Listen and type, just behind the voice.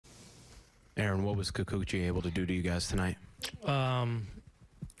Aaron, what was Kikuchi able to do to you guys tonight?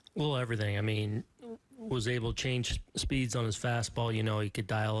 Well, everything. I mean, was able to change speeds on his fastball. You know, he could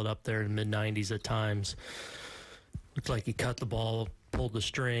dial it up there in the mid-90s at times. Looked like he cut the ball, pulled the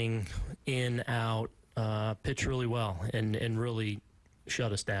string, in, out, pitched really well, and really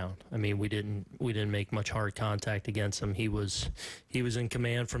shut us down. I mean, we didn't make much hard contact against him. He was in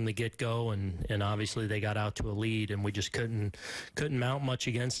command from the get-go, and obviously they got out to a lead, and we just couldn't mount much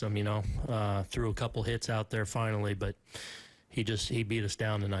against him. You know, threw a couple hits out there finally, but he beat us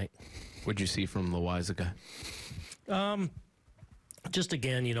down tonight. What'd you see from Loizaga? Just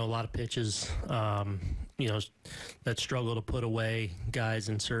again, you know, a lot of pitches, you know, that struggle to put away guys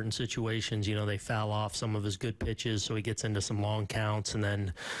in certain situations. You know, they foul off some of his good pitches, so he gets into some long counts, and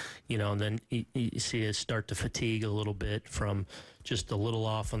then, you know, you see it start to fatigue a little bit from just a little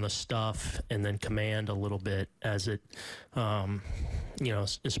off on the stuff, and then command a little bit as it, you know,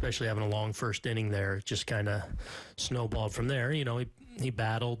 especially having a long first inning there, it just kind of snowballed from there. You know, he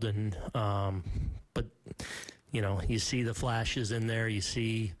battled, and but you know, you see the flashes in there, you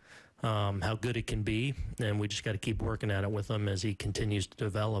see how good it can be, and we just got to keep working at it with him as he continues to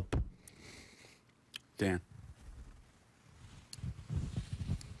develop. Dan.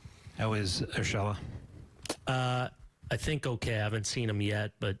 How is Urshela? I think okay. I haven't seen him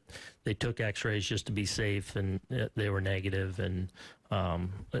yet, but they took x-rays just to be safe, and they were negative, and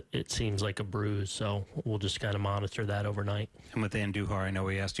it seems like a bruise, so we'll just kind of monitor that overnight. And with Andujar, I know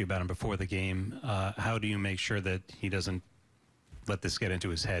we asked you about him before the game. How do you make sure that he doesn't let this get into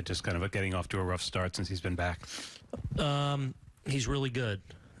his head, just kind of getting off to a rough start since he's been back? He's really good,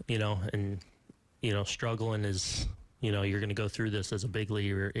 you know, and, you know, struggling is, you know, you're going to go through this as a big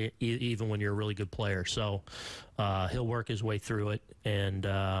leaguer, even when you're a really good player. So he'll work his way through it, and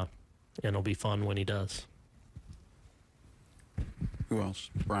it'll be fun when he does. Who else?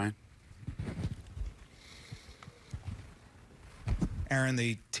 Brian? Aaron,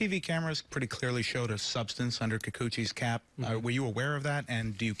 the TV cameras pretty clearly showed a substance under Kikuchi's cap. Were you aware of that,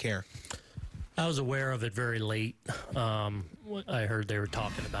 and do you care? I was aware of it very late. I heard they were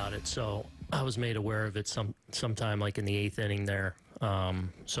talking about it, so I was made aware of it sometime like in the 8th inning there.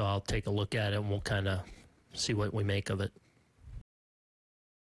 So I'll take a look at it, and we'll kind of see what we make of it.